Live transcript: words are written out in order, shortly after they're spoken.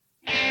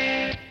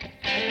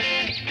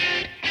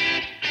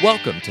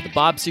Welcome to the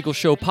Bob Siegel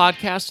Show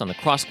podcast on the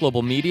Cross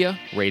Global Media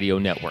Radio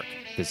Network.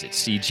 Visit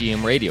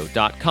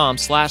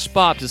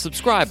cgmradio.com/Bob to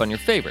subscribe on your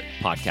favorite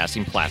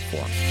podcasting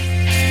platform.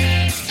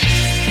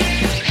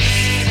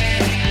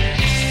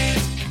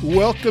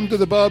 Welcome to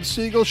the Bob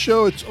Siegel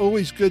Show. It's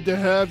always good to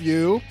have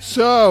you.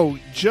 So,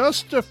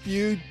 just a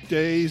few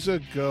days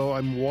ago,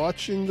 I'm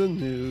watching the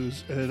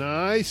news and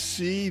I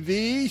see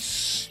the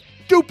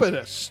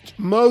stupidest,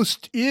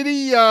 most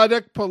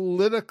idiotic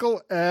political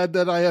ad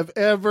that I have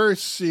ever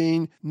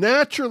seen.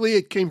 Naturally,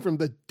 it came from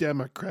the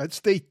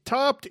Democrats. They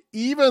topped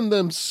even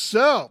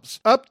themselves.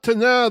 Up to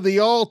now, the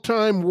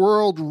all-time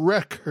world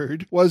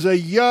record was a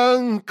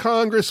young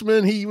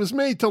congressman. He was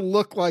made to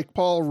look like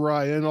Paul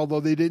Ryan,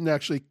 although they didn't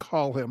actually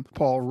call him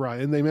Paul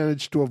Ryan. They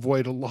managed to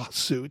avoid a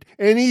lawsuit.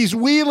 And he's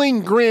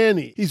wheeling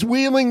Granny. He's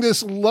wheeling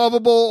this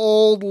lovable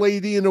old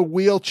lady in a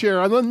wheelchair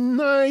on a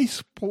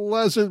nice,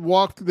 pleasant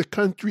walk through the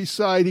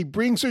countryside. He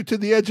brings her to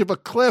the edge of a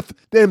cliff,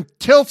 then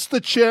tilts the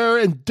chair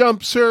and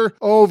dumps her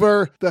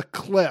over the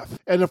cliff.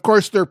 And of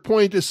course, their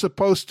point is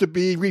supposed to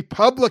be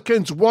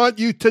Republicans want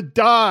you to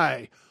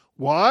die.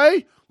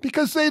 Why?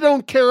 Because they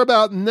don't care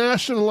about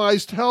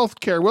nationalized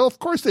health care. Well, of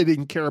course they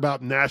didn't care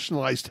about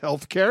nationalized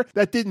health care.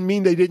 That didn't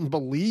mean they didn't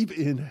believe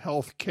in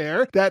health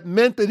care. That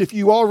meant that if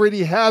you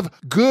already have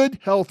good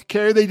health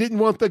care, they didn't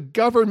want the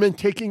government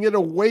taking it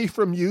away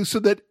from you so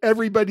that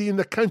everybody in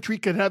the country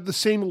could have the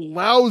same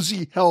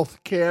lousy health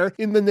care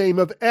in the name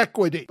of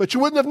equity. But you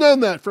wouldn't have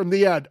known that from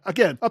the ad.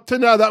 Again, up to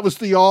now, that was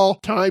the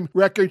all-time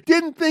record.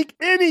 Didn't think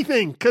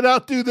anything could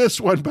outdo this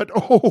one, but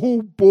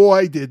oh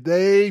boy, did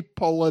they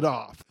pull it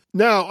off.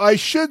 Now, I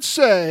should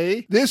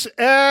say this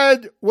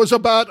ad was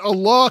about a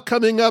law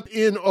coming up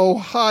in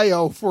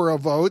Ohio for a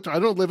vote. I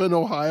don't live in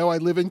Ohio. I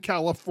live in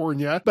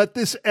California. But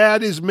this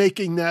ad is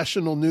making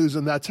national news,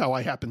 and that's how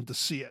I happen to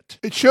see it.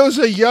 It shows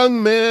a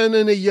young man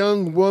and a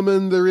young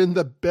woman. They're in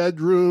the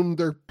bedroom.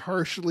 They're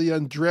partially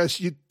undressed.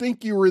 You'd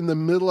think you were in the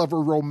middle of a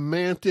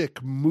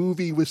romantic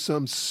movie with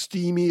some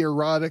steamy,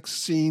 erotic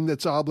scene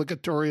that's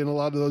obligatory in a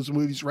lot of those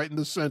movies right in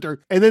the center.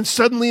 And then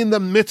suddenly in the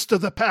midst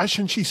of the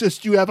passion, she says,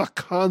 "Do you have a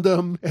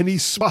condom?" And he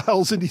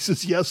smiles and he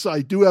says, "Yes,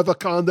 I do have a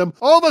condom."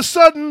 All of a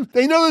sudden,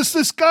 they notice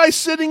this guy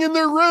sitting in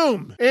their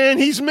room. And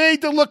he's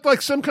made to look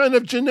like some kind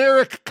of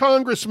generic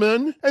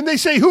congressman. And they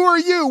say, "Who are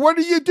you? What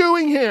are you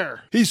doing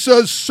here?" He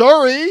says,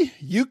 "Sorry,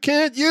 you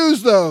can't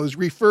use those,"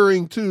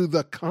 referring to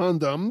the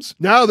condoms.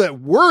 Now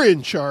that we're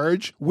in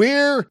charge,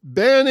 we're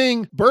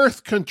banning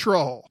birth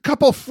control.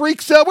 Couple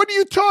freaks out. "What are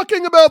you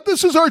talking about?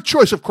 This is our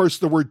choice." Of course,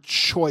 the word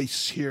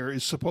choice here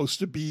is supposed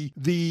to be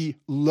the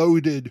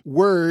loaded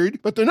word.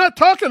 But they're not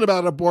talking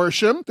about abortion.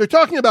 They're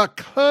talking about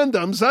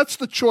condoms. That's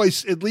the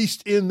choice, at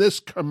least in this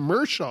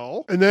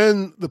commercial. And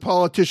then the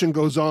politician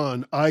goes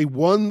on, "I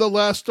won the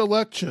last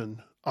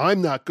election.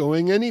 I'm not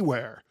going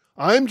anywhere.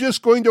 I'm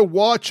just going to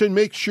watch and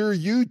make sure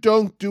you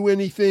don't do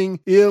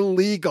anything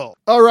illegal."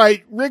 All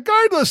right,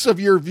 regardless of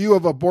your view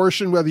of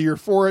abortion, whether you're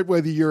for it,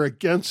 whether you're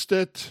against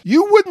it,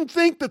 you wouldn't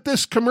think that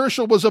this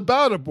commercial was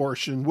about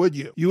abortion, would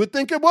you? You would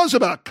think it was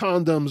about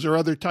condoms or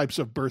other types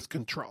of birth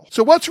control.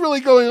 So what's really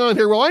going on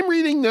here? Well, I'm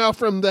reading now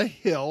from The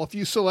Hill, a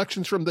few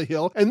selections from The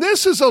Hill, and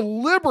this is a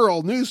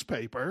liberal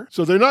newspaper,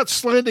 so they're not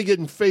slanting it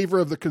in favor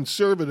of the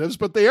conservatives,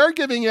 but they are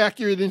giving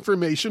accurate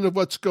information of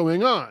what's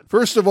going on.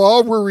 First of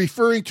all, we're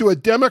referring to a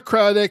Democratic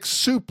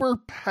super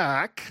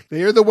PAC.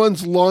 They are the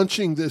ones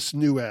launching this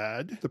new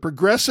ad. The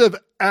Progressive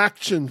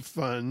Action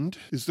Fund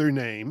is their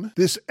name.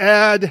 This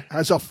ad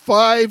has a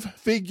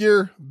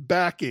 5-figure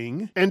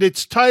backing, and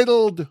it's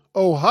titled,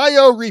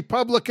 "Ohio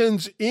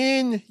Republicans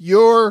in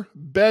Your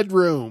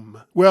Bedroom."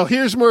 Well,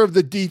 here's more of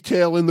the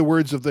detail in the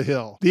words of The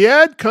Hill. The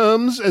ad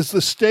comes as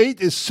the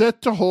state is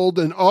set to hold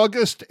an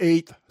August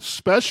 8th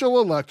special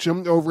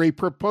election over a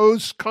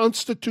proposed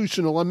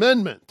constitutional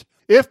amendment.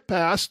 If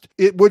passed,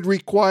 it would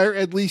require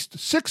at least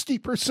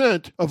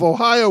 60% of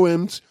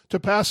Ohioans to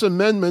pass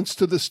amendments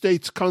to the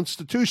state's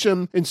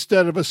constitution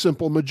instead of a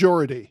simple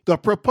majority. The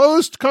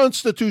proposed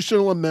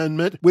constitutional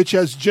amendment, which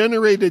has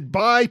generated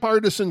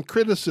bipartisan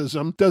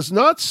criticism, does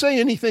not say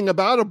anything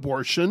about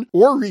abortion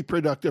or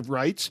reproductive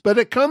rights, but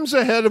it comes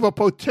ahead of a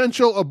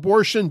potential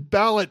abortion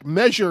ballot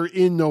measure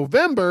in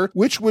November,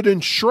 which would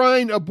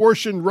enshrine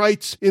abortion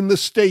rights in the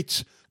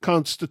state's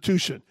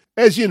constitution.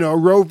 As you know,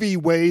 Roe v.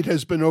 Wade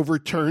has been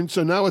overturned,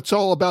 so now it's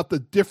all about the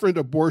different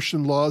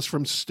abortion laws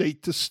from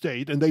state to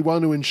state, and they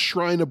want to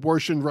enshrine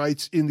abortion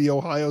rights in the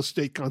Ohio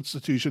state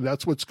constitution.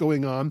 That's what's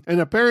going on.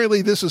 And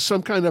apparently this is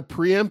some kind of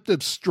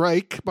preemptive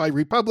strike by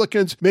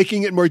Republicans,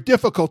 making it more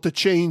difficult to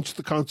change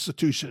the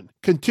constitution.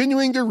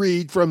 Continuing to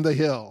read from The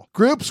Hill.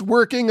 Groups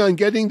working on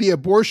getting the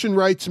abortion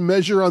rights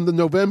measure on the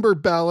November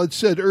ballot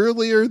said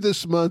earlier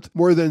this month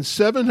more than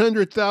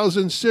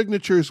 700,000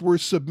 signatures were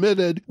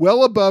submitted,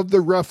 well above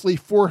the roughly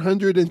 400,000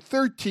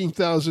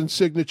 413,000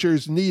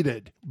 signatures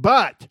needed.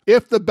 But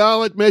if the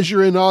ballot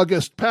measure in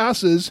August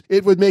passes,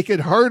 it would make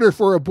it harder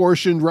for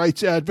abortion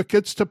rights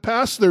advocates to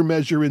pass their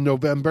measure in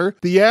November.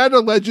 The ad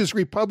alleges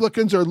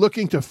Republicans are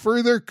looking to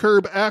further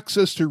curb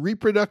access to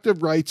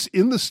reproductive rights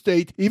in the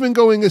state, even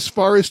going as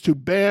far as to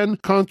ban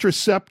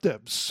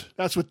contraceptives.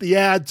 That's what the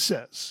ad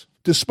says.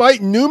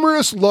 Despite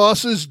numerous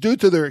losses due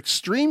to their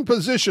extreme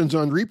positions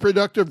on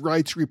reproductive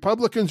rights,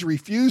 Republicans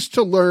refuse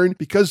to learn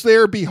because they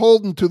are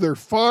beholden to their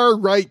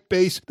far-right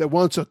base that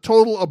wants a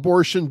total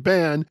abortion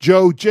ban,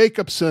 Joe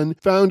Jacobson,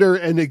 founder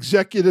and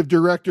executive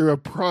director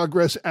of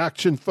Progress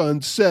Action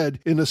Fund, said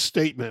in a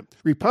statement.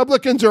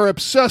 Republicans are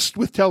obsessed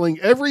with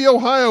telling every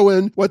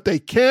Ohioan what they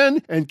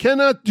can and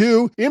cannot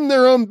do in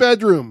their own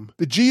bedroom.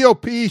 The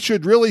GOP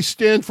should really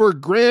stand for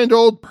grand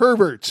old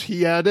perverts,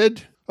 he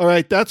added. All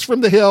right, that's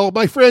from the Hill.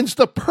 My friends,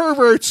 the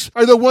perverts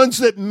are the ones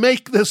that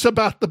make this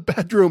about the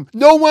bedroom.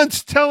 No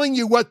one's telling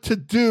you what to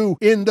do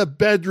in the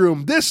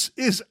bedroom. This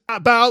is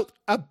about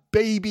a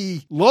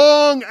baby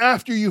long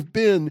after you've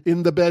been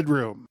in the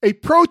bedroom. A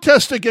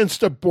protest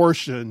against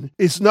abortion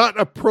is not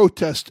a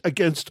protest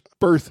against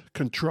birth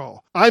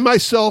control. I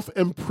myself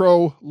am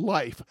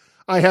pro-life.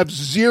 I have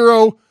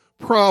zero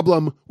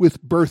problem with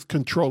birth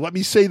control. Let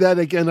me say that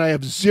again. I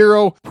have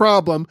zero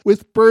problem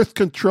with birth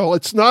control.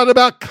 It's not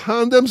about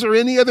condoms or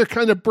any other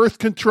kind of birth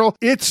control.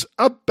 It's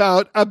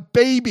about a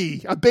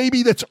baby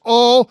that's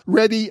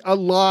already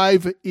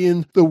alive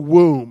in the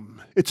womb.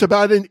 It's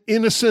about an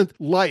innocent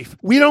life.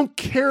 We don't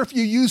care if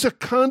you use a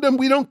condom.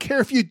 We don't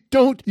care if you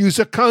don't use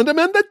a condom.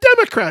 And the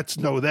Democrats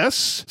know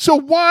this. So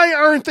why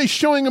aren't they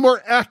showing a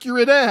more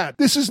accurate ad?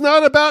 This is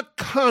not about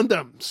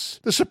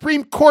condoms. The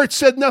Supreme Court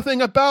said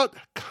nothing about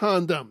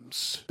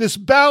condoms. This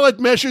ballot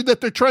measure that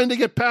they're trying to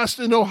get passed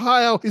in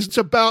Ohio is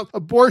about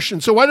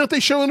abortion. So why don't they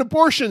show an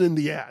abortion in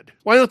the ad?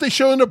 Why don't they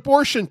show an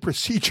abortion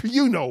procedure?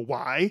 You know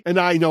why. And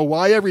I know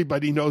why.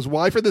 Everybody knows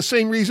why. For the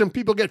same reason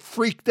people get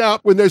freaked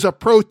out when there's a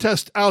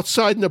protest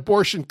outside an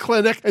abortion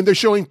clinic and they're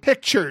showing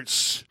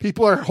pictures.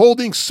 People are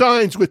holding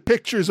signs with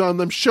pictures on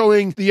them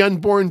showing the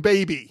unborn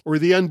baby or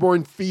the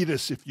unborn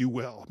fetus, if you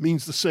will. It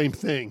means the same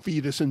thing.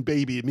 Fetus and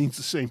baby, it means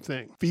the same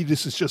thing.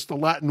 Fetus is just the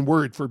Latin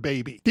word for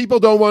baby. People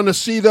don't want to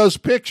see those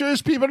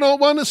pictures. People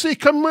don't want to see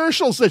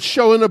commercials that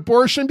show an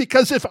abortion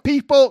because if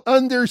people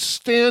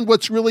understand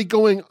what's really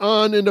going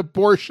on in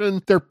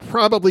abortion, they're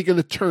probably going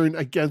to turn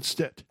against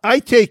it. I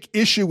take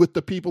issue with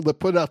the people that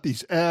put out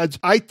these ads.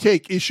 I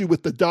take issue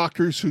with the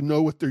doctors who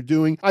know what they're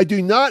doing. I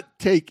do not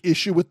take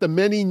issue with the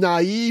many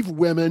naive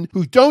women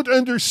who don't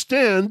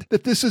understand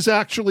that this is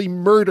actually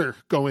murder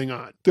going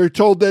on. They're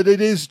told that it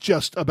is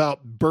just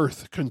about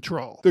birth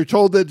control. They're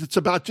told that it's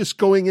about just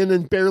going in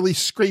and barely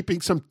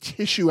scraping some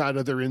tissue out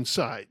of their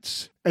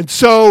insides. And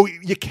so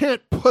you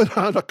can't put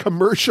on a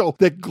commercial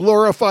that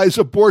glorifies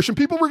abortion.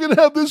 People were going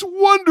to have this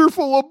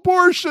wonderful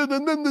abortion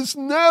and then this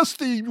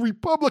nasty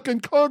Republican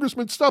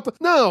congressman stuff.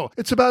 No,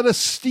 it's about a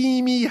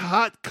steamy,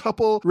 hot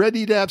couple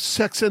ready to have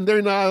sex and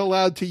they're not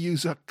allowed to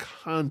use a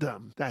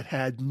condom. That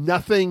had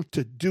nothing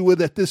to do with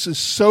it. This is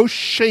so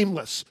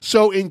shameless,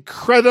 so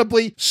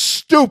incredibly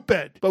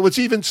stupid. But what's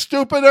even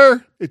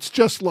stupider, it's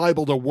just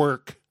liable to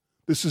work.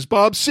 This is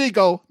Bob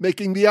Siegel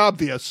making the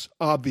obvious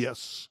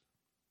obvious.